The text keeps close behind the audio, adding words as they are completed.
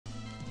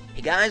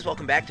Hey guys,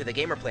 welcome back to the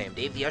game we're playing. I'm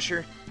Dave the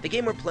Usher. The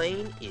game we're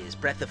playing is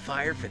Breath of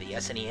Fire for the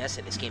SNES,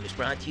 and this game is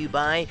brought to you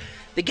by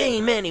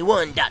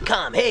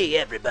TheGameAnyone.com. Hey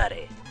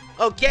everybody!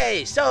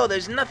 Okay, so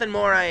there's nothing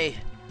more I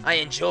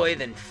enjoy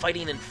than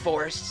fighting in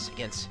forests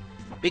against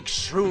big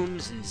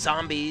shrooms and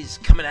zombies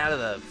coming out of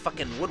the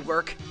fucking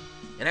woodwork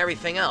and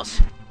everything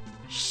else.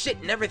 Shit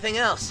and everything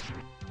else.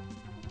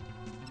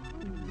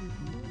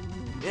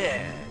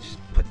 Yeah, just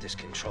put this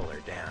controller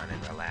down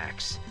and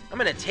relax. I'm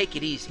gonna take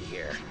it easy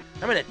here.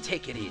 I'm gonna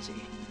take it easy.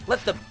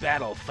 Let the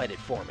battle fight it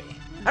for me.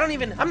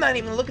 I'm not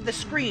even looking at the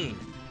screen.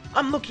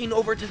 I'm looking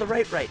over to the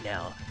right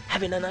now,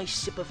 having a nice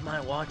sip of my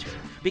water,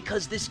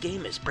 because this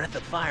game is Breath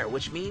of Fire,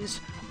 which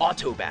means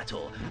auto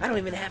battle. I don't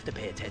even have to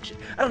pay attention.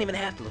 I don't even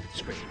have to look at the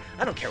screen.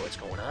 I don't care what's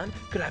going on.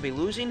 Could I be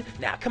losing?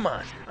 Nah, come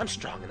on. I'm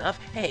strong enough.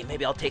 Hey,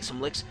 maybe I'll take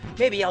some licks.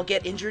 Maybe I'll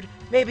get injured.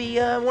 Maybe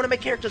one of my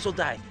characters will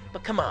die.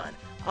 But come on.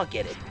 I'll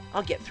get it.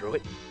 I'll get through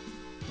it.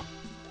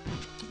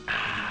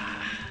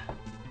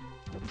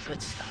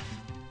 Good stuff.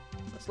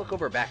 Let's look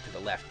over back to the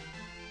left.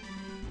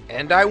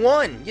 And I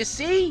won! You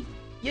see?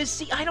 You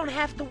see, I don't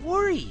have to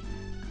worry.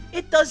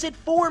 It does it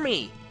for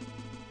me.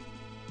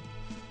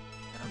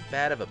 How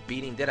bad of a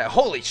beating did I?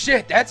 Holy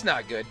shit, that's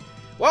not good.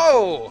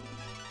 Whoa!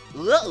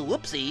 Whoa,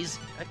 whoopsies.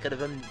 That could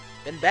have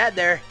been bad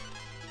there.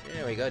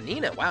 There we go.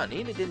 Nina. Wow,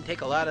 Nina didn't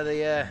take a lot of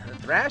the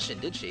thrashing,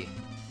 did she?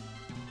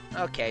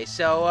 Okay,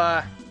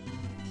 so,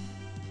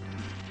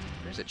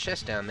 there's a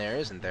chest down there,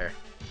 isn't there?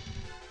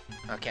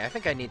 Okay, I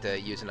think I need to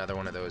use another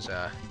one of those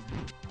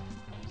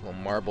little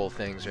marble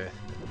things, or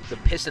the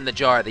piss in the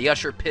jar. The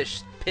Usher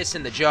piss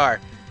in the jar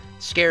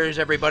scares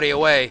everybody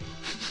away.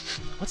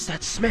 What's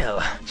that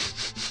smell?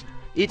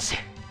 It's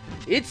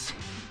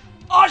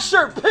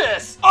Usher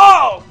piss!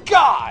 Oh,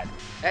 God!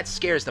 That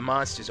scares the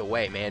monsters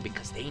away, man,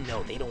 because they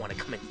know they don't want to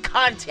come in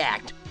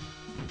contact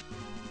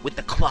with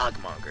the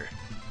clogmonger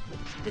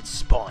that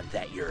spawned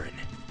that urine.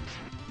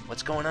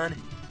 What's going on?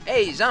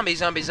 Hey, zombie,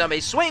 zombie,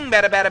 zombie, swing,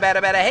 bada, bada, bada,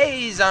 bada,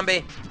 hey,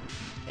 zombie.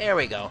 There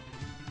we go.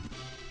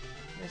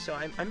 Yeah, so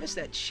I missed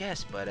that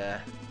chest, but, I'm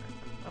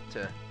up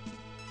to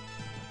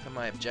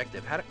my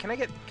objective. Can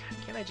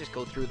I just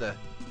go through the...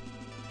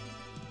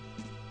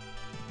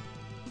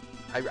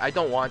 I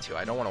don't want to.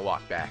 I don't want to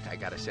walk back, I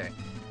gotta say.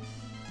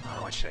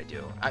 Oh, what should I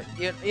do?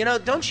 You know,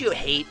 don't you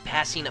hate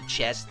passing up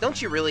chests?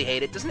 Don't you really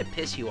hate it? Doesn't it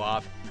piss you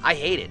off? I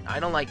hate it. I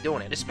don't like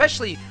doing it,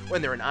 especially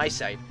when they're in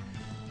eyesight.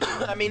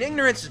 I mean,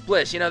 ignorance is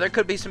bliss. You know, there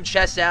could be some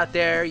chests out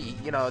there.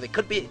 You know, they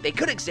could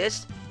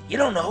exist. You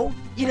don't know.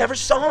 You never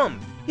saw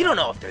them. You don't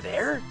know if they're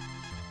there.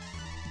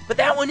 But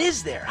that one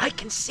is there. I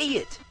can see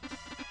it.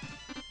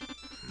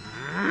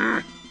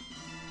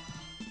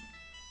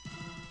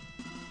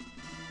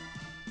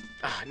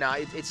 No,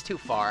 it's too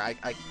far.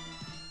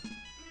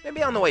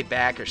 Maybe on the way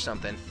back or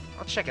something.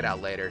 I'll check it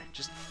out later.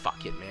 Just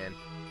fuck it, man.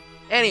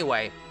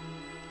 Anyway,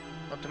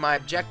 up to my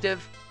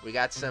objective. We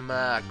got some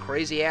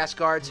crazy ass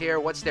guards here.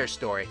 What's their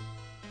story?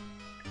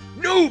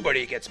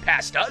 Nobody gets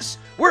past us.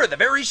 We're the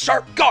very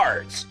sharp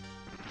guards.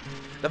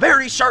 The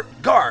very sharp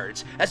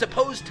guards, as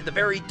opposed to the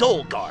very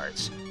dull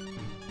guards.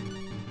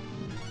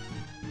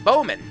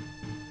 Bowman.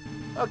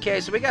 Okay,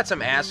 so we got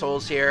some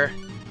assholes here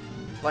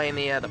playing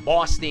the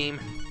boss theme.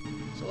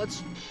 So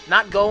let's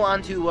not go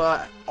onto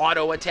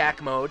auto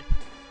attack mode.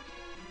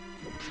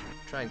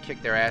 Try and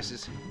kick their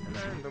asses.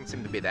 Doesn't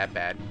seem to be that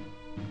bad.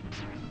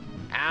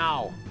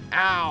 Ow.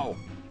 Ow!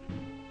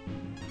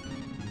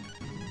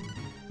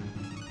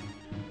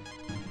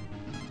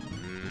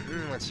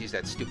 Let's use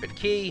that stupid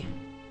key.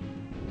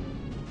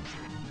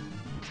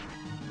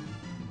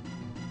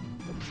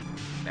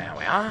 There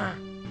we are.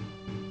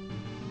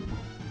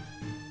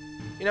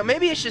 You know,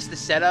 maybe it's just the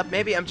setup.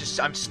 Maybe I'm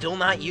still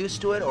not used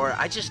to it, or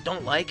I just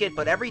don't like it.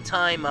 But every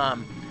time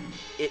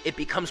it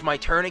becomes my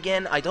turn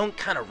again, I don't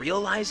kind of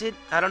realize it.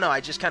 I don't know.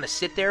 I just kind of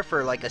sit there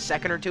for like a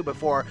second or two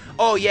before,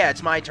 oh yeah,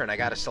 it's my turn. I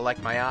got to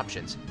select my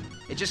options.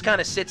 It just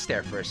kind of sits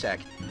there for a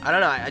sec. I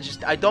don't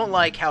know. I don't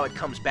like how it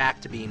comes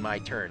back to being my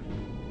turn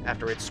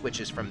after it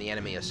switches from the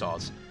enemy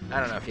assaults. I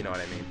don't know if you know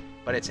what I mean,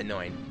 but it's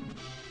annoying.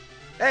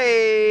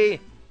 Hey!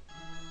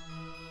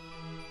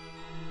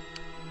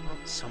 Well,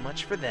 so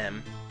much for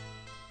them.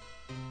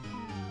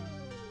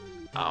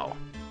 Oh.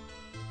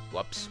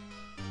 Whoops.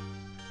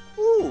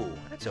 Ooh,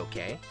 that's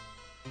okay.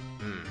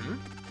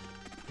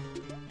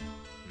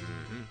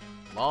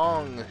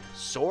 Long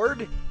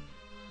sword?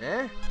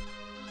 Eh? Is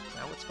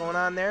that what's going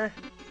on there?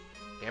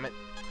 Damn it.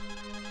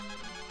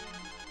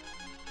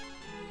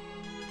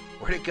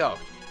 Where'd it go?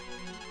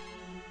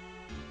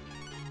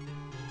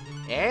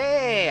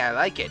 Hey, I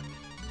like it.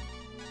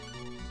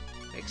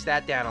 Takes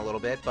that down a little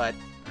bit, but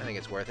I think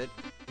it's worth it.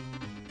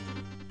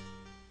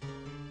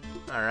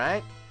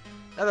 Alright.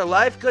 Another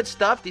life, good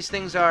stuff. These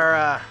things are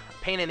a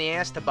pain in the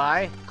ass to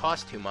buy.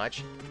 Cost too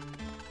much.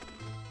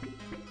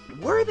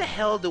 Where the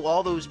hell do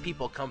all those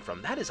people come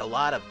from? That is a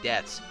lot of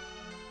deaths.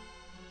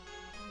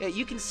 Yeah,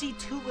 you can see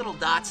two little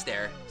dots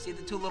there. See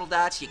the two little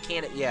dots? You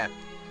can't... Yeah.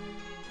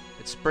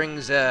 It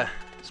springs that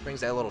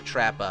little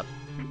trap up.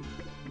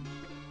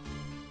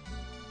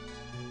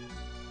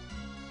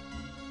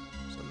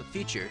 So in the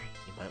future,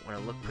 you Might want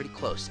to look pretty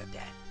close at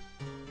that.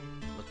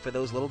 Look for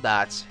those little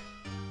dots.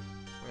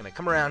 We're going to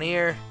come around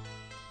here.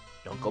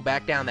 Don't go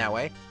back down that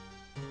way.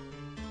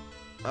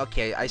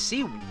 Okay, I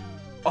see...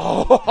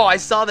 Oh, I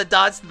saw the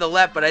dots to the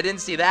left, but I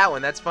didn't see that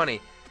one. That's funny.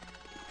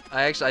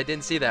 I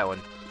didn't see that one.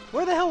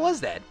 Where the hell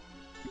was that?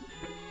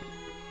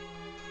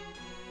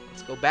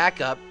 Let's go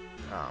back up.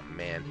 Oh,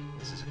 man.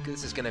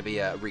 This is going to be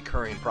a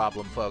recurring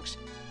problem, folks.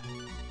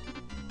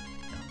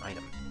 No,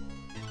 item.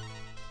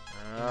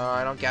 Oh,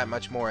 I don't got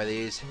much more of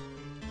these.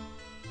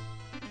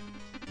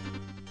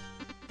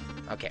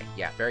 Okay,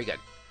 yeah, very good.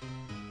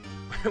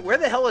 Where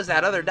the hell is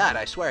that other dot?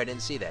 I swear I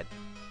didn't see that.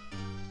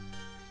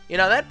 You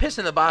know, that piss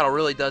in the bottle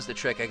really does the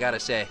trick, I gotta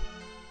say.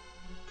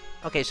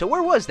 Okay, so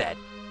where was that?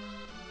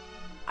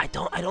 I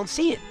don't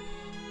see it.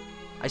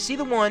 I see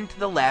the one to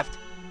the left.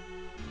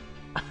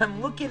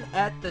 I'm looking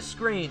at the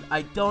screen.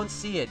 I don't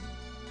see it.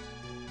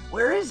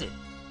 Where is it?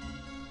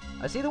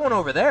 I see the one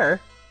over there.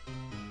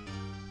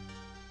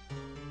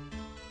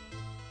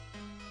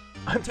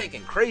 I'm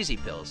taking crazy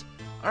pills.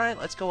 Alright,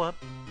 let's go up.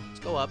 Let's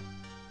go up.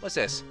 What's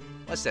this?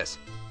 What's this?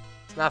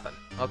 It's nothing.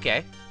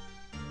 Okay.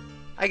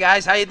 Hi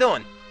guys, how you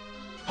doing?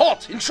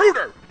 Halt!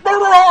 Intruder!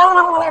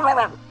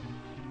 Alright,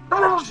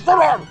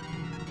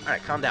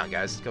 calm down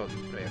guys. Let's go.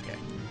 Okay.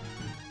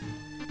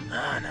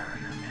 Oh, no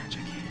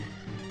magic.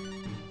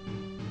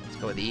 Let's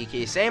go with the E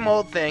key. Same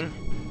old thing.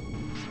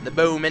 The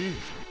booming.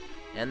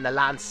 And the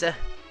lancer.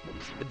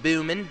 The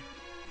booming.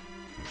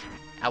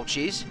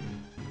 Ouchies.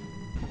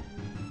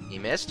 He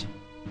missed.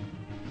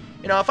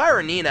 You know, if I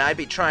were Nina, I'd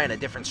be trying a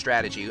different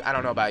strategy. I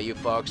don't know about you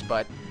folks,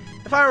 but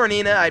if I were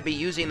Nina, I'd be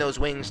using those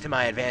wings to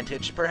my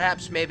advantage.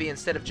 Perhaps maybe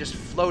instead of just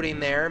floating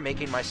there,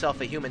 making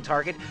myself a human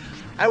target,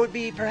 I would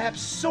be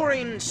perhaps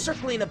soaring,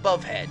 circling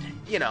above head.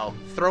 You know,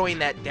 throwing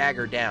that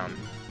dagger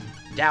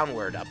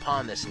downward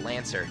upon this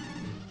lancer.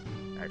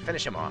 Alright,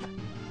 finish him off.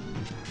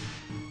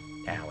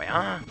 That way,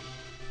 huh?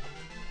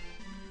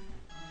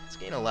 Let's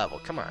gain a level.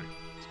 Come on.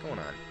 What's going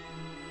on?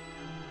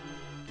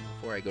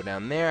 Before I go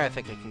down there, I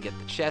think I can get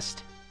the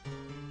chest.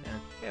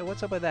 Yeah,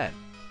 what's up with that?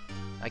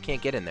 I can't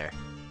get in there.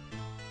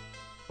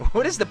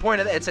 What is the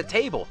point of that? It's a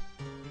table.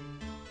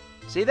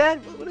 See that?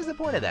 What is the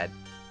point of that?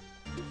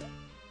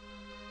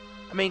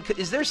 I mean,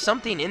 is there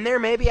something in there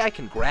maybe I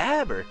can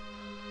grab? Or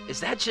is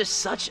that just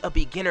such a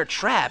beginner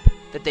trap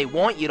that they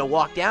want you to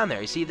walk down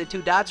there? You see the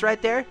two dots right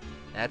there?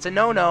 That's a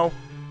no-no.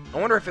 I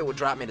wonder if it would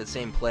drop me to the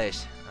same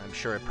place. I'm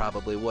sure it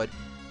probably would.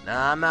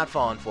 Nah, I'm not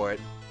falling for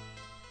it.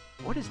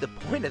 What is the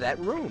point of that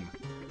room?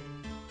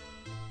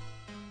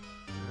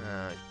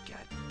 God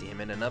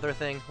damn it, another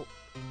thing?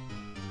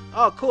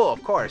 Oh, cool,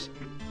 of course.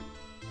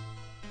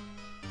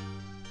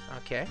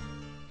 Okay.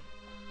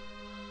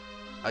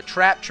 A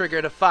trap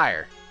triggered a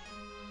fire.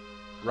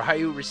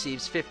 Ryu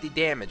receives 50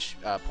 damage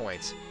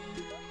points.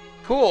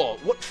 Cool.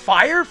 What,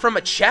 fire from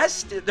a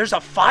chest? There's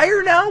a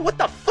fire now? What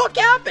the fuck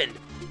happened?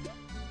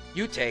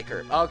 You take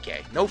her.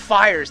 Okay. No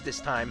fires this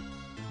time.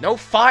 No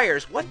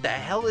fires. What the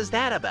hell is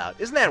that about?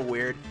 Isn't that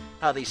weird?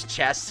 How these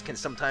chests can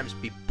sometimes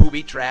be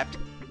booby-trapped?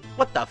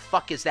 What the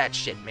fuck is that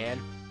shit, man?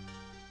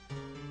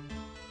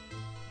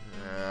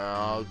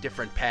 Oh,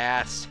 different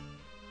paths. Man,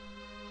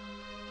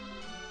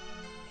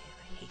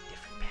 I hate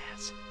different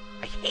paths.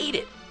 I hate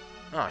it.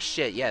 Oh,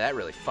 shit. Yeah, that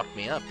really fucked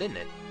me up, didn't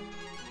it?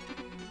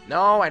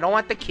 No, I don't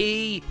want the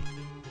key.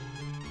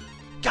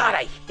 God,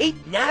 I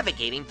hate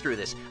navigating through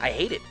this. I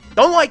hate it.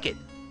 Don't like it.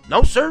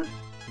 No, sir.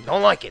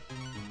 Don't like it.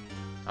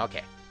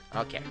 Okay.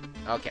 Okay.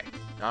 Okay.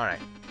 All right.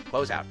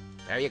 Close out.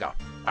 There you go.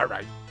 All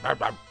right.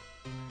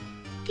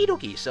 Okie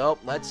dokie. So,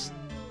 let's...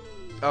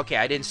 Okay,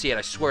 I didn't see it.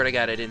 I swear to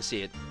God, I didn't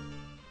see it.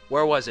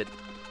 Where was it?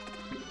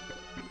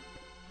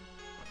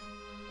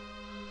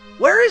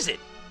 Where is it?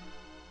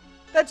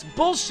 That's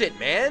bullshit,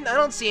 man. I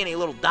don't see any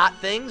little dot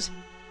things.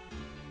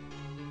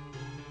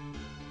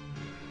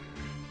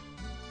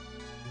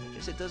 I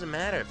guess it doesn't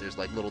matter if there's,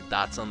 like, little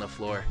dots on the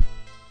floor.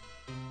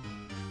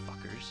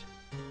 Fuckers.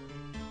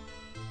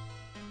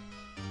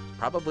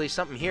 Probably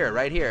something here,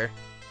 right here.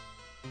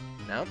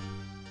 No?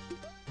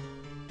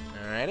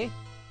 Alrighty.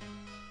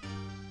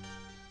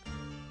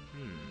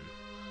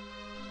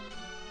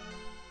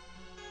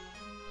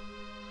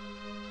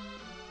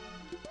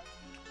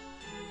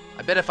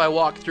 I bet if I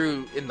walk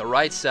through in the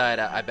right side,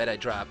 I bet I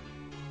drop.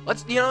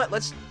 Let's, you know what?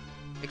 Let's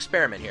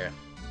experiment here.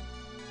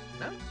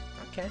 No?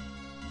 Okay.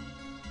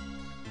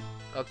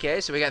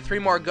 Okay, so we got 3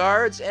 more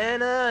guards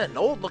and an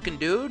old-looking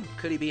dude.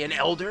 Could he be an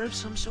elder of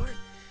some sort?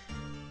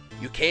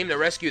 You came to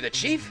rescue the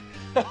chief?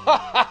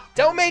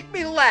 Don't make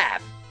me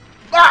laugh.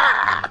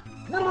 Ah!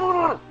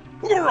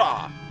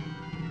 Hoorah!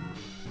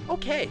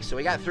 Okay, so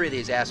we got 3 of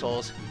these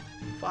assholes.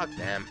 Fuck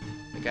them.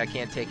 Think I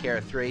can't take care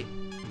of 3?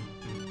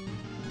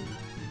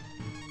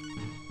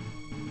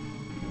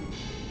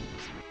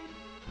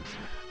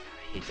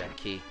 I hate that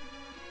key.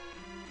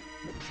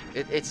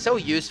 It's so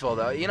useful,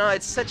 though. You know,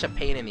 it's such a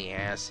pain in the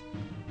ass.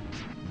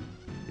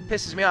 It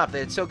pisses me off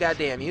that it's so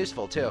goddamn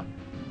useful, too.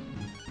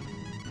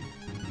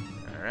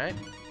 Alright.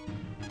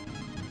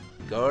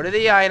 Go to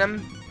the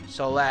item.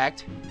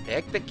 Select.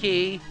 Pick the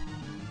key.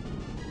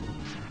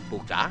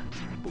 Buka.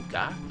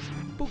 Booka.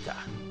 Booka.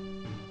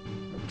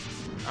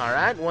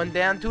 Alright, 1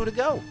 down, 2 to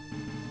go.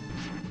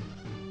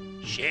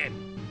 Shit.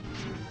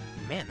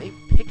 Man, they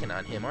picking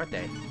on him, aren't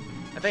they?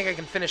 I think I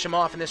can finish him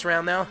off in this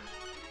round, though.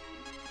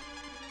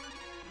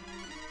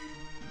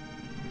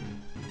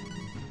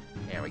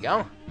 There we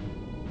go.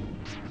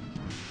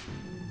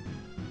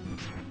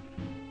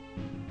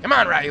 Come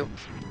on, Ryu.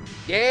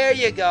 There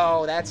you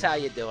go. That's how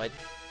you do it.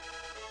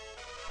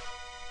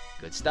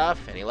 Good stuff.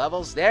 Any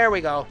levels? There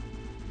we go.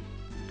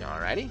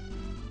 Alrighty.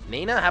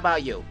 Nina, how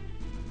about you?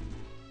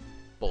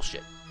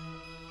 Bullshit.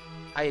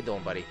 How you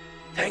doing, buddy?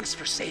 Thanks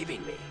for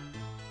saving me.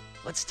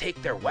 Let's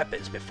take their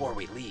weapons before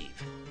we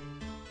leave.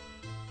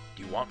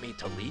 Do you want me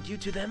to lead you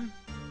to them?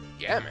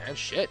 Yeah, man.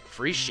 Shit.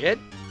 Free shit.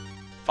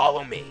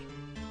 Follow me.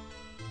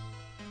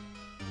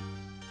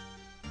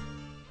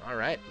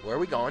 Alright. Where are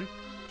we going?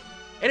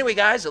 Anyway,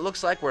 guys, it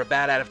looks like we're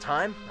about out of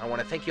time. I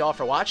want to thank you all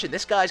for watching.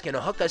 This guy's going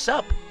to hook us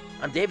up.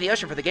 I'm Dave the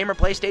Usher for the Gamer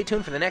Play. Stay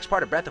tuned for the next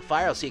part of Breath of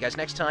Fire. I'll see you guys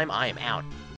next time. I am out.